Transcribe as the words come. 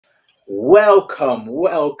Welcome,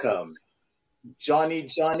 welcome. Johnny,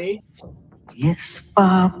 Yes,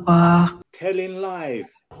 Papa. telling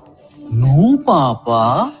lies. No,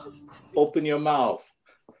 Papa. Open your mouth.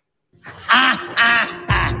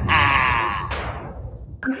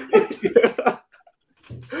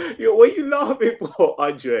 Yo, what are you laughing for,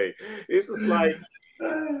 Andre? It's just like,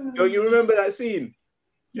 don't you remember that scene?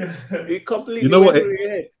 Yeah. It completely You know went what? through your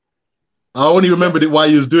head. I only remembered it while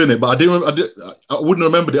you was doing it, but I wouldn't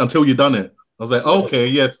remember it until you done it. I was like, No. okay,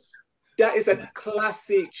 yes. That is a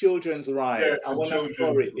classic children's rhyme. Yeah, And when I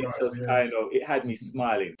saw it, it just kind of, it had me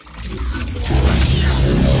smiling.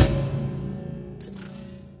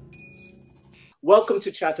 Welcome to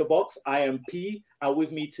Chatterbox. I am P, and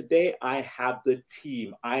with me today, I have the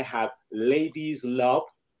team. I have Ladies Love,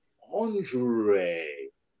 Andre.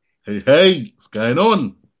 Hey, what's going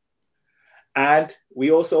on? And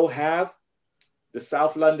we also have the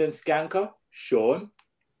South London skanker, Sean.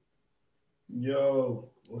 Yo,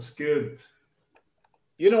 what's good?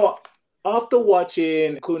 You know, after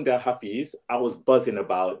watching Kunda Hafiz, I was buzzing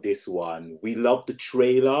about this one. We loved the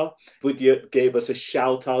trailer. Vidyut gave us a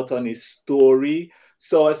shout out on his story.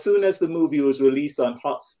 So as soon as the movie was released on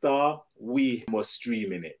Hotstar, we were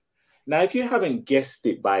streaming it. Now, if you haven't guessed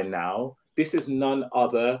it by now, this is none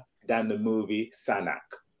other than the movie Sanak,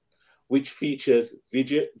 which features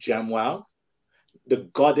Vidyut Jammwal, the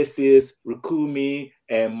goddesses Rukmini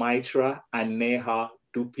Maitra and Neha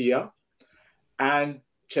Dhupia, and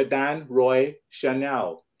Chadan Roy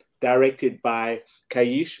Chanel, directed by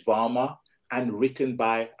Kaish Varma and written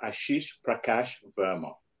by Ashish Prakash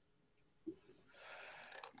Verma.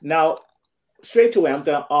 Now, straight away, I'm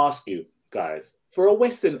going to ask you guys, for a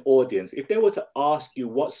Western audience, if they were to ask you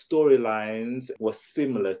what storylines were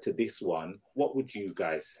similar to this one, what would you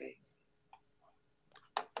guys say?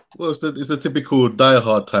 Well, it's a typical Die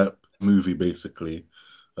Hard type movie, basically.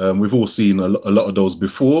 We've all seen a lot of those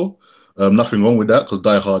before. Nothing wrong with that because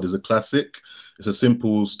Die Hard is a classic. It's a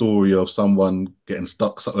simple story of someone getting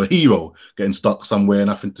stuck, a hero getting stuck somewhere and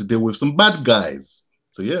having to deal with some bad guys.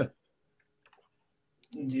 So, yeah.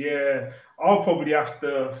 Yeah, I'll probably have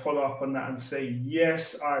to follow up on that and say,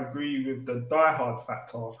 yes, I agree with the Die Hard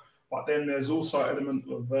factor. But then there's also an element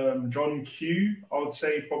of John Q, I would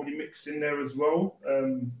say, probably mixed in there as well.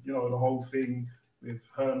 You know, the whole thing with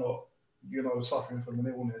her not, you know, suffering from an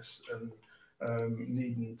illness and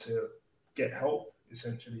needing to get help,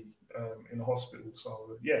 essentially, in the hospital.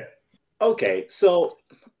 So, yeah. Okay, so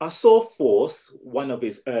I saw Force, one of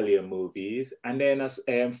his earlier movies, and then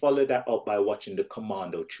I followed that up by watching the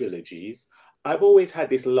Commando trilogies. I've always had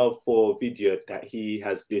this love for Vidyut that he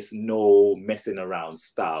has this no messing around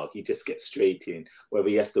style. He just gets straight in. Whether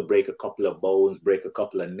he has to break a couple of bones, break a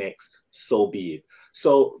couple of necks, so be it.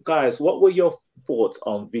 So, guys, what were your thoughts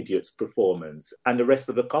on Vidyut's performance and the rest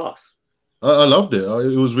of the cast? I loved it.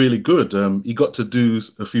 It was really good. He got to do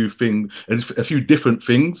a few things, a few different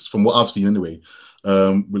things from what I've seen anyway.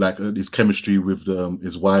 Like his chemistry with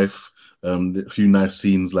his wife, a few nice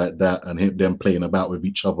scenes like that, and them playing about with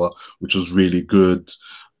each other, which was really good.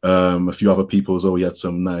 A few other people as well. He had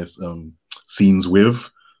some nice scenes with.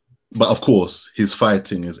 But of course, his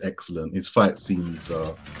fighting is excellent. His fight scenes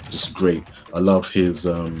are just great. I love his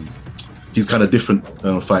kind of different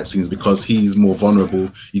fight scenes because he's more vulnerable.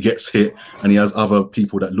 He gets hit, and he has other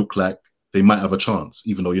people that look like they might have a chance,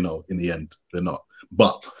 even though, you know, in the end they're not.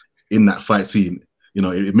 But in that fight scene, you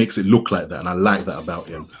know, it makes it look like that, and I like that about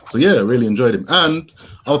him. So yeah, I really enjoyed him. And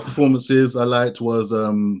our performances I liked was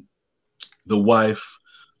the wife.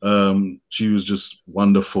 She was just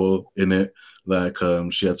wonderful in it. Like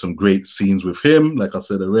she had some great scenes with him, like I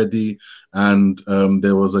said already. And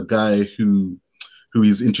there was a guy who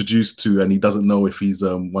he's introduced to, and he doesn't know if he's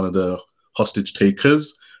one of the hostage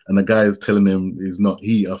takers, and the guy is telling him he's not.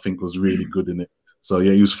 He, I think, was really good in it. So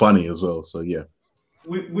yeah, he was funny as well. So yeah.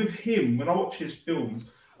 With him, when I watch his films,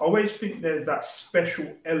 I always think there's that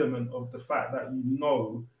special element of the fact that you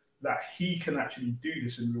know that he can actually do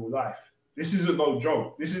this in real life. This isn't no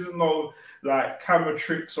joke. This isn't no like camera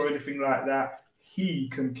tricks or anything like that. He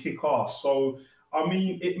can kick ass. So I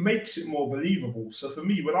mean, it makes it more believable. So for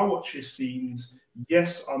me, when I watch his scenes,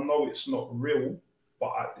 yes, I know it's not real, but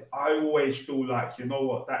I always feel like, you know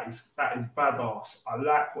what, that is badass. I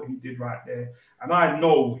like what he did right there. And I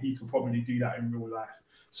know he could probably do that in real life.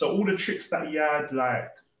 So all the tricks that he had, like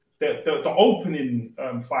the opening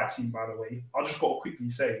fight scene, by the way, I just got to quickly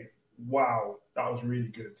say, wow, that was really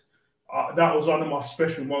good. That was one of my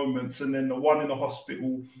special moments. And then the one in the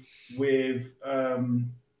hospital with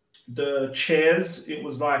the chairs, it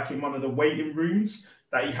was like in one of the waiting rooms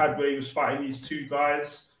that he had where he was fighting these two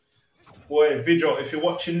guys. Boy, Vidyut, if you're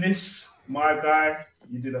watching this, my guy,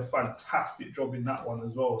 you did a fantastic job in that one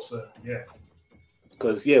as well. So yeah.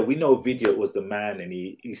 Because we know Vidyut was the man and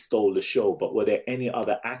he stole the show. But were there any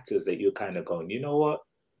other actors that you're kind of going, you know what?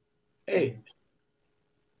 Hey.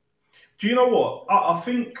 Do you know what? I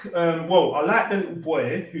think, well, I like the little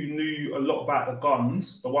boy who knew a lot about the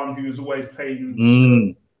guns, the one who was always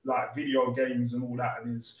playing like video games and all that.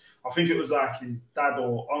 And I think it was like his dad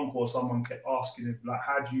or uncle or someone kept asking him, like,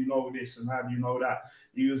 how do you know this and how do you know that?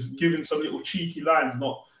 He was giving some little cheeky lines,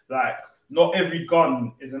 not every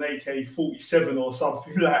gun is an AK-47 or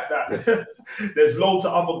something like that. There's loads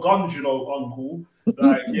of other guns, you know, uncle.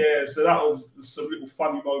 Like, yeah, so that was some little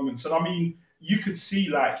funny moments. And I mean, you could see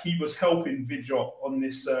like he was helping Vidyut on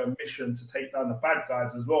this mission to take down the bad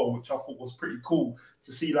guys as well, which I thought was pretty cool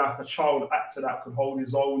to see like a child actor that could hold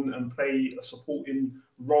his own and play a supporting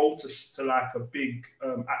role to like a big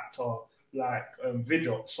actor like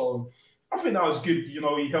Vidyut. So I think that was good. You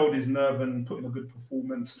know, he held his nerve and put in a good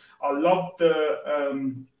performance. I loved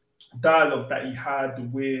the dialogue that he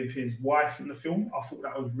had with his wife in the film. I thought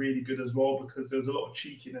that was really good as well because there was a lot of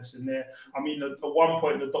cheekiness in there. I mean, at one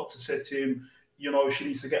point, the doctor said to him, you know, she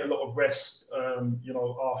needs to get a lot of rest, you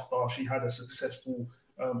know, after she had a successful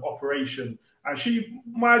operation. And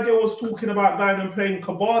my girl was talking about going and playing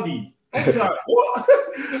kabaddi. I was like, what?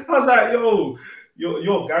 I was like, yo,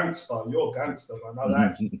 you're gangster. You're gangster, man. I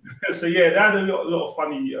like you. So, yeah, they had a lot of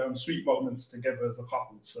funny, sweet moments together as a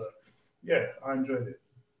couple. So, yeah, I enjoyed it.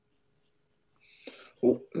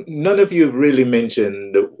 None of you have really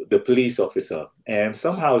mentioned the police officer.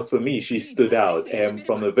 Somehow, for me, she stood out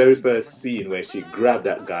from the very first scene where she grabbed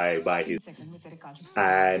that guy by his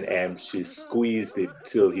and she squeezed it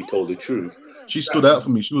till he told the truth. She stood out for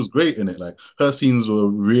me. She was great in it. Like her scenes were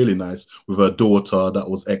really nice with her daughter. That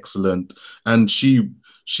was excellent, and she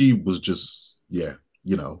was just you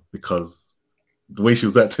know, because the way she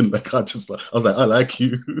was acting, like I was like, I like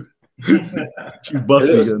you. She's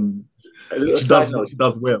bossy and she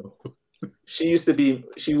does well. She was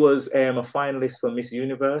a finalist for Miss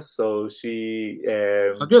Universe, so she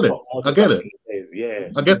I get it. Yeah.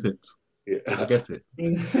 I get it. Yeah. I get it.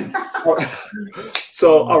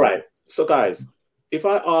 So all right. So guys, if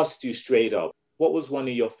I asked you straight up, what was one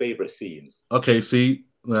of your favorite scenes? Okay, see,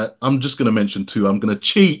 I'm just gonna mention two. I'm gonna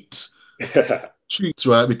cheat.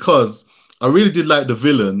 Right? Because I really did like the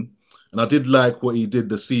villain. And I did like what he did,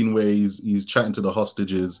 the scene where he's chatting to the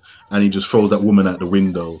hostages and he just throws that woman out the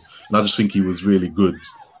window. And I just think he was really good.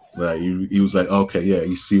 Like he was like, okay, yeah,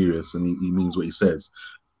 he's serious and he means what he says.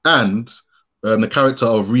 And the character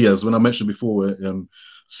of Riaz, when I mentioned before,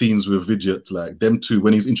 scenes with Vidyut, like them two,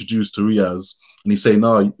 when he's introduced to Riaz and he's saying,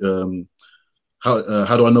 no,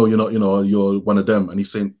 how do I know you're not, you know, you're one of them? And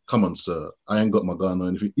he's saying, come on, sir, I ain't got my gun or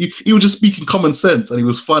anything. He was just speaking common sense and he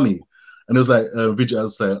was funny. And it was like Vidyut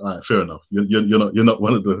was saying, all right, fair enough. You're not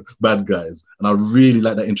one of the bad guys. And I really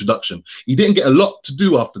like that introduction. He didn't get a lot to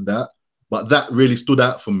do after that, but that really stood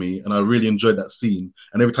out for me, and I really enjoyed that scene.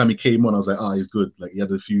 And every time he came on, I was like, he's good. Like he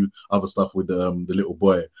had a few other stuff with the little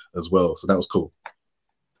boy as well, so that was cool.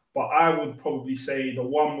 But I would probably say the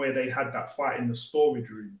one where they had that fight in the storage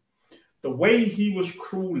room, the way he was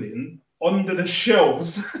crawling under the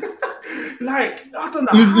shelves, like I don't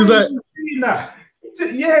know how he was doing that.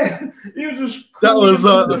 Yeah, he was just that was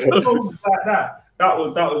like that. That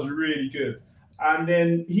was really good. And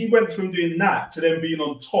then he went from doing that to then being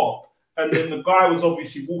on top, and then the guy was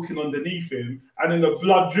obviously walking underneath him, and then the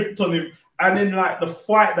blood dripped on him, and then like the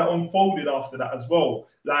fight that unfolded after that as well.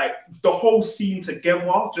 Like the whole scene together,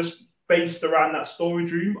 just based around that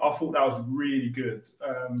storage room, I thought that was really good.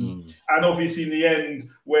 And obviously in the end,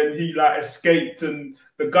 when he like escaped and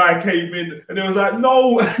the guy came in and it was like,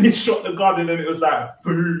 no, and he shot the gun and then it was like,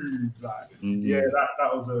 boom. Like, yeah,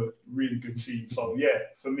 that was a really good scene. So yeah,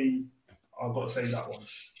 for me, I've got to say that one.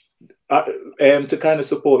 To kind of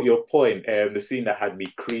support your point, the scene that had me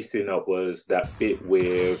creasing up was that bit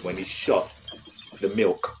where when he shot the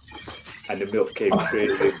milk and the milk came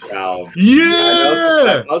trailing down.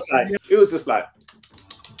 Yeah, I was like, it was just like,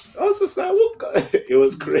 what? It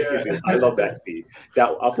was crazy. Yeah. I love that scene. I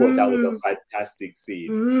thought that was a fantastic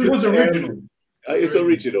scene. It was original. It's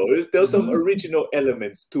original. There's some original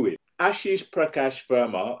elements to it. Ashish Prakash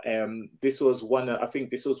Verma, this was one of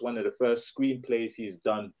the first screenplays he's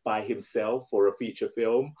done by himself for a feature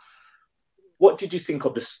film. What did you think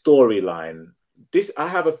of the storyline? I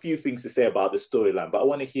have a few things to say about the storyline, but I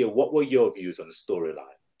want to hear what were your views on the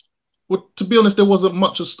storyline. Well, to be honest, there wasn't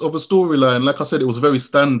much of a storyline. Like I said, it was very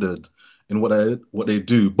standard in what they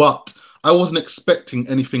do. But I wasn't expecting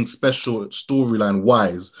anything special storyline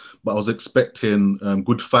wise. But I was expecting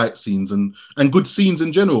good fight scenes and good scenes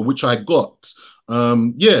in general, which I got.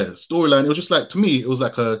 Yeah, storyline. It was just like, to me, it was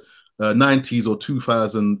like a 90s or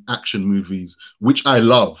 2000 action movies, which I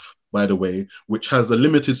love, by the way, which has a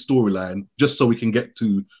limited storyline just so we can get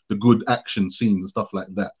to the good action scenes and stuff like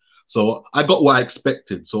that. So I got what I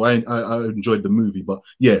expected. So I enjoyed the movie, but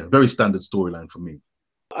yeah, very standard storyline for me.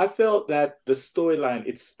 I felt that the storyline,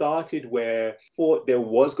 it started where I thought there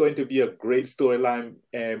was going to be a great storyline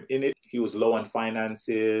in it. He was low on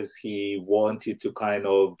finances. He wanted to kind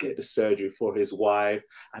of get the surgery for his wife.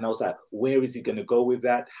 And I was like, where is he going to go with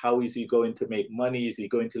that? How is he going to make money? Is he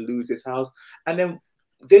going to lose his house? And then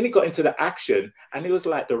he got into the action, and it was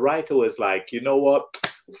like the writer was like, you know what?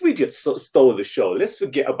 We just stole the show. Let's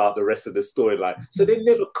forget about the rest of the storyline. So they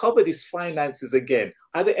never covered his finances again.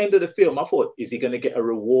 At the end of the film, I thought, is he going to get a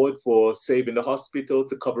reward for saving the hospital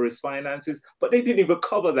to cover his finances? But they didn't even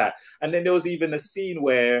cover that. And then there was even a scene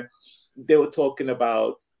where they were talking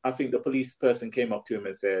about, I think the police person came up to him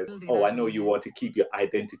and says, oh, I know you want to keep your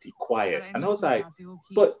identity quiet. And I was like,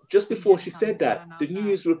 but just before she said that, the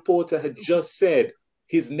news reporter had just said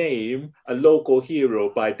his name, a local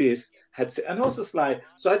hero by this, had said, and I was just like,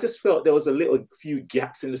 so I just felt there was a little few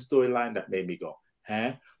gaps in the storyline that made me go,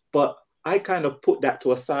 huh? But I kind of put that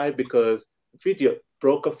to a side because Vidyut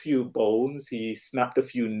broke a few bones, he snapped a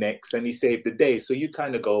few necks, and he saved the day. So you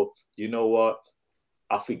kind of go, you know what?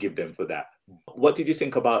 I'll forgive them for that. What did you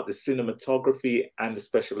think about the cinematography and the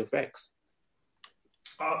special effects?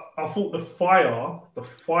 I thought the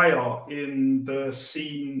fire in the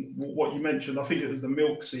scene, what you mentioned, I think it was the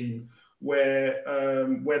milk scene where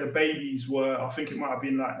the babies were. I think it might have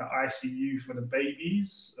been like the ICU for the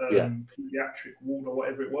babies, pediatric ward or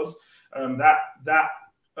whatever it was. That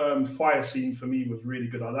fire scene for me was really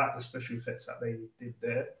good. I like the special effects that they did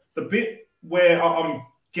there. The bit where I'm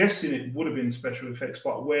guessing it would have been special effects,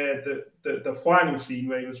 but where the final scene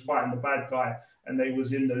where he was fighting the bad guy and they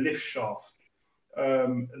was in the lift shaft.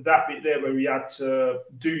 That bit there where he had to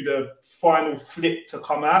do the final flip to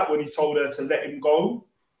come out when he told her to let him go,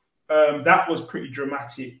 that was pretty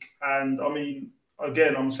dramatic. And I mean,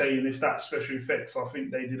 again, I'm saying if that's special effects, I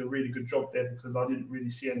think they did a really good job there because I didn't really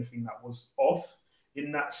see anything that was off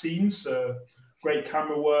in that scene. So great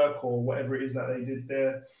camera work or whatever it is that they did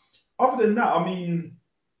there. Other than that, I mean,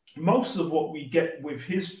 most of what we get with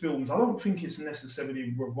his films, I don't think it's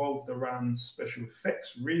necessarily revolved around special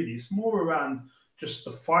effects, really. It's more around just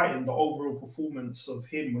the fighting, the overall performance of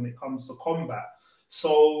him when it comes to combat.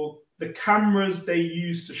 So the cameras they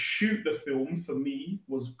used to shoot the film, for me,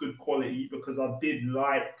 was good quality because I did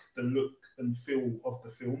like the look and feel of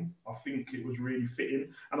the film. I think it was really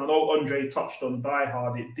fitting. And I know Andre touched on Die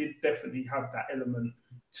Hard. It did definitely have that element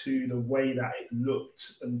to the way that it looked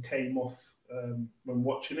and came off when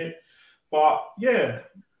watching it. But yeah,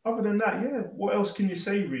 other than that, yeah, what else can you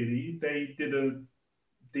say, really? They did a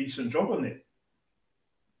decent job on it.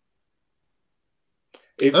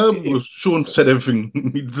 Sean said everything he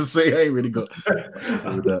needed to say. I ain't really got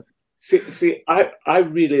with that. See, I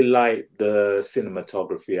really liked the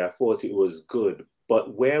cinematography. I thought it was good,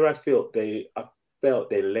 but where I felt they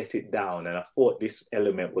let it down, and I thought this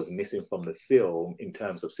element was missing from the film in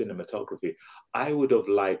terms of cinematography. I would have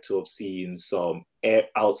liked to have seen some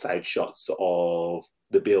outside shots of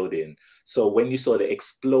the building. So when you saw the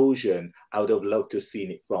explosion, I would have loved to have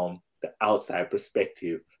seen it from the outside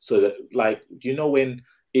perspective. So that, like, you know, when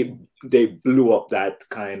they blew up that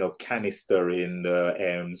kind of canister in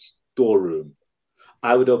the storeroom,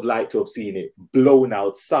 I would have liked to have seen it blown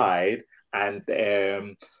outside and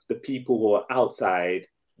the people who are outside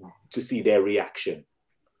to see their reaction.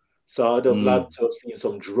 So I'd have loved to have seen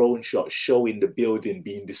some drone shots showing the building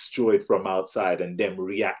being destroyed from outside and them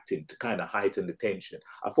reacting to kind of heighten the tension.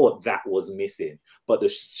 I thought that was missing. But the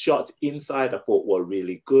shots inside I thought were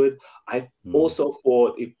really good. I also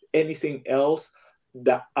thought, if anything else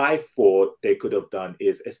that I thought they could have done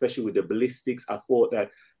is, especially with the ballistics, I thought that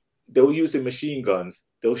they were using machine guns,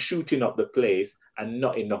 they were shooting up the place and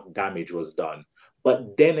not enough damage was done.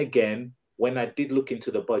 But then again, when I did look into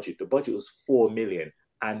the budget was 4 million.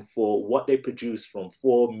 And for what they produced from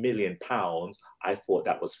 £4 million, I thought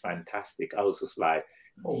that was fantastic. I was just like,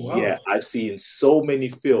 oh, wow. Yeah, I've seen so many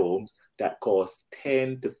films that cost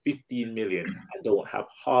 10 to 15 million and don't have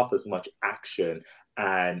half as much action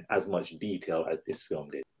and as much detail as this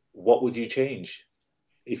film did. What would you change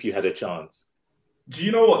if you had a chance? Do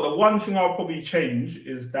you know what? The one thing I'll probably change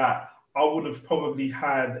is that I would have probably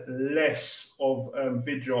had less of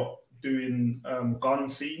Vidyut doing gun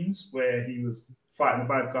scenes where he was fighting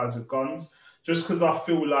the bad guys with guns, just because I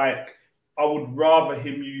feel like I would rather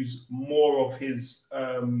him use more of his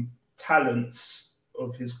talents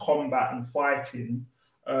of his combat and fighting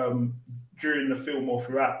during the film or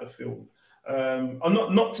throughout the film. I'm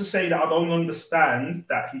not to say that I don't understand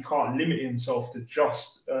that he can't limit himself to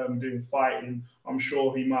just doing fighting. I'm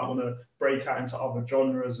sure he might want to break out into other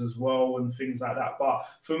genres as well and things like that. But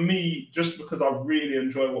for me, just because I really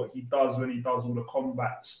enjoy what he does when he does all the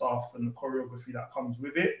combat stuff and the choreography that comes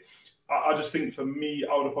with it, I just think for me,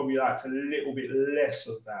 I would have probably liked a little bit less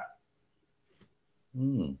of that.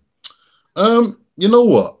 You know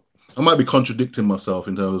what? I might be contradicting myself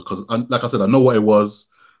in terms because, like I said, I know what it was.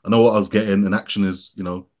 I know what I was getting, and action is,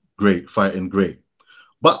 great, fighting, great.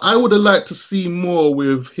 But I would have liked to see more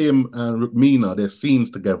with him and Rukmini, their scenes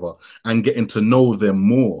together, and getting to know them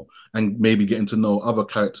more, and maybe getting to know other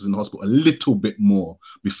characters in the hospital a little bit more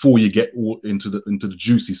before you get all into the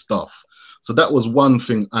juicy stuff. So that was one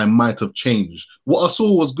thing I might have changed. What I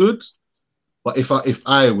saw was good, but if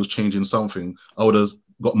I was changing something, I would have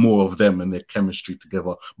got more of them and their chemistry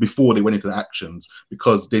together before they went into the actions,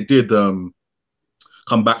 because they did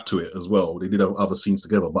come back to it as well. They did have other scenes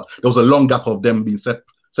together, but there was a long gap of them being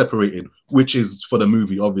separated, which is for the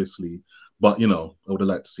movie, obviously. But, I would have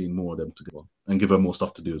liked to see more of them together and give them more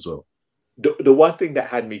stuff to do as well. The one thing that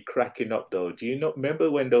had me cracking up, though, do you remember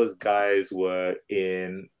when those guys were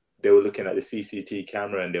looking at the CCTV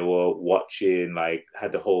camera and they were watching,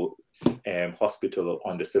 had the whole hospital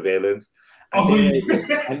on the surveillance?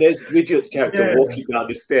 And there's Vidyut's character walking down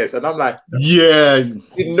the stairs, and I'm like,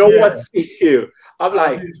 did no one see you? I'm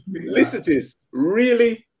like, listen to this,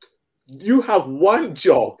 really? You have one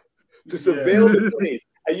job to surveil the place,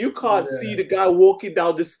 and you can't see the guy walking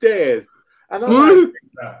down the stairs. And I'm like,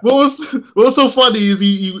 what was so funny is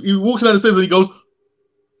he walks down the stairs and he goes,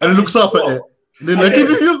 and he looks up at it. And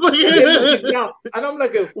I'm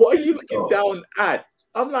like, what are you looking down at?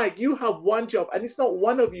 I'm like, you have one job, and it's not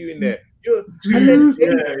one of you in there. And then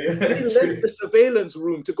they left the surveillance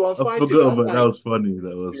room to go and fight it. That was funny.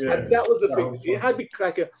 That was funny. And that was the thing. It had me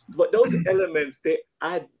cracking. But those elements, they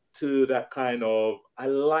add to that kind of, I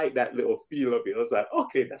like that little feel of it. I was like,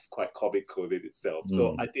 okay, that's quite comical in itself.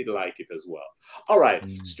 So I did like it as well. All right,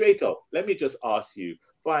 straight up, let me just ask you,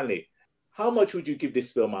 finally, how much would you give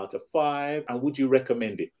this film out of 5? And would you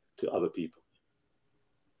recommend it to other people?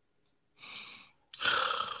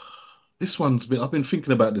 This one's been, I've been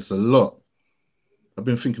thinking about this a lot.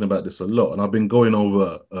 And I've been going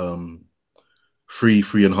over 3,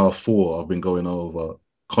 3.5, 4. I've been going over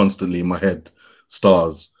constantly in my head.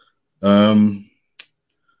 Stars.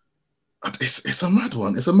 It's a mad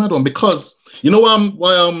one. It's a mad one because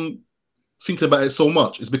why I'm thinking about it so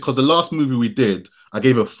much is because the last movie we did, I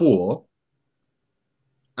gave a 4,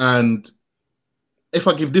 and if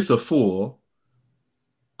I give this a 4,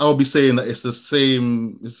 I'll be saying that it's the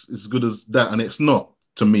same, it's as good as that, and it's not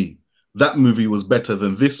to me. That movie was better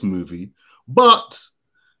than this movie, but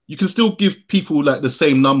you can still give people the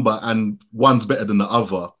same number, and one's better than the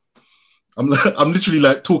other. I'm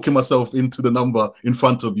literally talking myself into the number in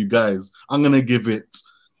front of you guys. I'm gonna give it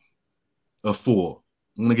a 4.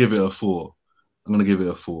 I'm gonna give it a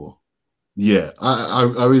 4. Yeah,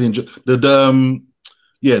 I really enjoy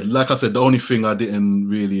like I said, the only thing I didn't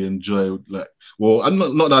really enjoy, not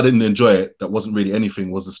that I didn't enjoy it, that wasn't really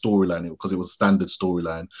anything, was the storyline, because it was a standard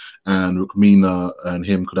storyline, and Rukmini and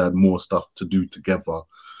him could have more stuff to do together.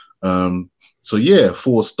 So yeah,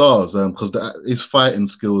 4 stars, because his fighting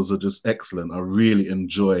skills are just excellent. I really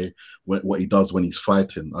enjoy what he does when he's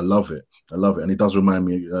fighting. I love it, and it does remind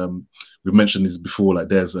me. We've mentioned this before,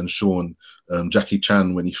 Des and Sean, Jackie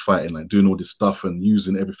Chan when he's fighting, doing all this stuff and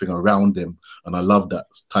using everything around him, and I love that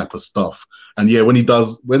type of stuff. And yeah, when he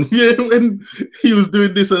was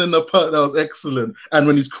doing this and in the part, that was excellent. And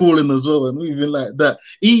when he's crawling as well and moving like that,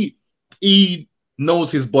 he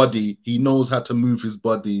knows his body. He knows how to move his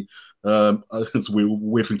body. It's a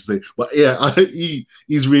weird thing to say, but yeah,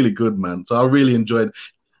 he's really good, man. So I really enjoyed.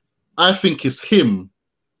 I think it's him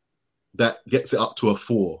that gets it up to a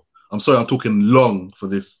 4. I'm sorry, I'm talking long for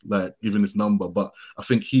this, giving this number, but I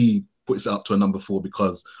think he puts it up to a number 4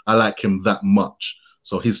 because I like him that much.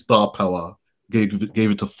 So his star power gave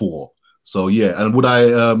it a 4. So yeah, and would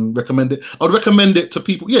I recommend it? I would recommend it to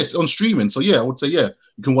people. Yes, on streaming. So yeah, I would say you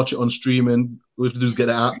can watch it on streaming. All you have to do is get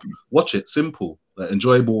the app, watch it. Simple,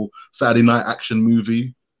 enjoyable Saturday night action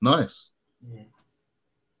movie. Nice.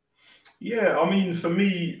 Yeah, I mean, for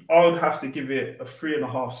me, I would have to give it a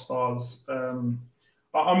 3.5 stars.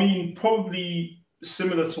 I mean, probably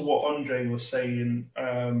similar to what Andre was saying.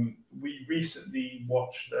 We recently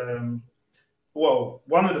watched.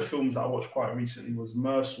 One of the films that I watched quite recently was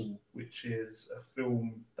Merciful, which is a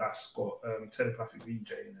film that's got telepathic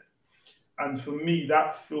VJ in it. And for me,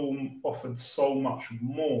 that film offered so much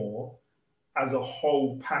more as a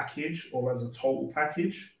whole package, or as a total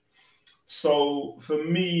package. So for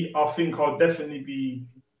me, I think I'll definitely be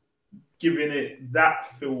giving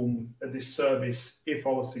that film a disservice if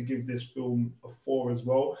I was to give this film a 4 as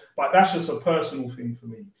well. But that's just a personal thing for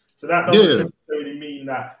me. So that doesn't necessarily mean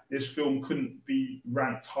that this film couldn't be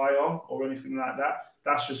ranked higher or anything like that.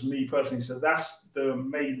 That's just me personally. So that's the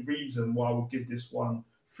main reason why I would give this one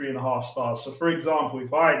 3.5 stars. So for example,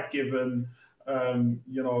 if I had given,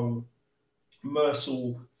 you know,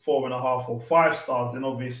 Mercil 4.5 or 5 stars, then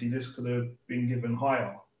obviously this could have been given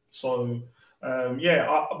higher. So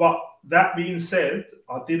but that being said,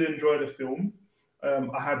 I did enjoy the film.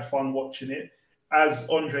 I had fun watching it. As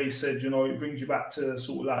Andre said, you know, it brings you back to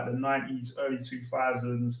sort of like the 90s, early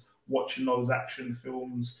 2000s, watching those action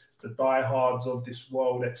films, the diehards of this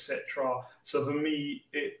world, etc. So for me,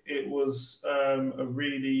 it was a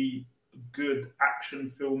really good action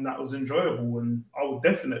film that was enjoyable, and I would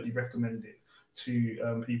definitely recommend it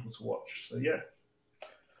to people to watch. So yeah.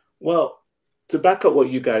 Well, to back up what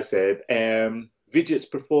you guys said, Vidyut's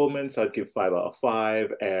performance, I'd give 5 out of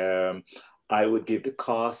 5. I would give the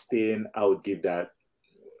casting, I would give that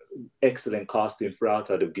excellent casting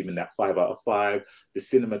throughout. I'd have given that 5 out of 5. The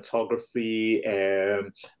cinematography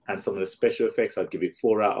and some of the special effects, I'd give it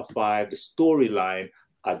 4 out of 5. The storyline,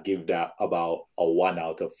 I'd give that about a 1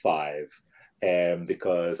 out of 5,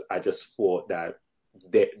 because I just thought that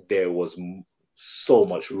there was so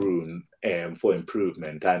much room for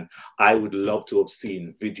improvement, and I would love to have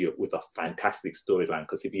seen Vidyut with a fantastic storyline,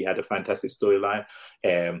 because if he had a fantastic storyline,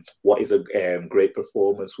 what is a great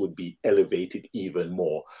performance would be elevated even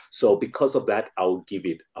more. So because of that, I would give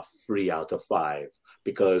it a 3 out of 5,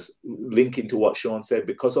 because linking to what Sean said,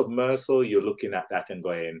 because of Mercil, you're looking at that and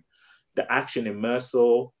going, the action in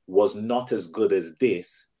Mercil was not as good as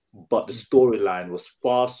this, but the storyline was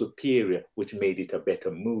far superior, which made it a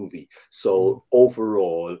better movie. So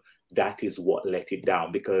overall, that is what let it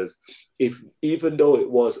down, because even though it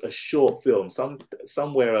was a short film,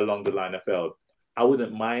 somewhere along the line I felt I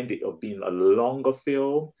wouldn't mind it of being a longer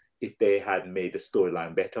film if they had made the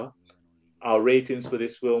storyline better. Our ratings for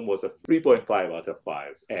this film was a 3.5 out of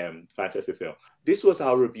 5. Fantastic film. This was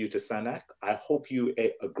our review to Sanak. I hope you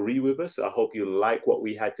agree with us. I hope you like what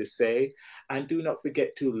we had to say. And do not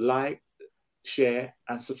forget to like, share,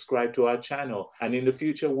 and subscribe to our channel. And in the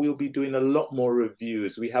future, we'll be doing a lot more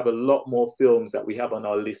reviews. We have a lot more films that we have on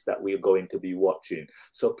our list that we're going to be watching.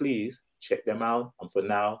 So please check them out. And for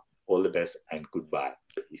now, all the best and goodbye.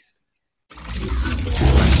 Peace.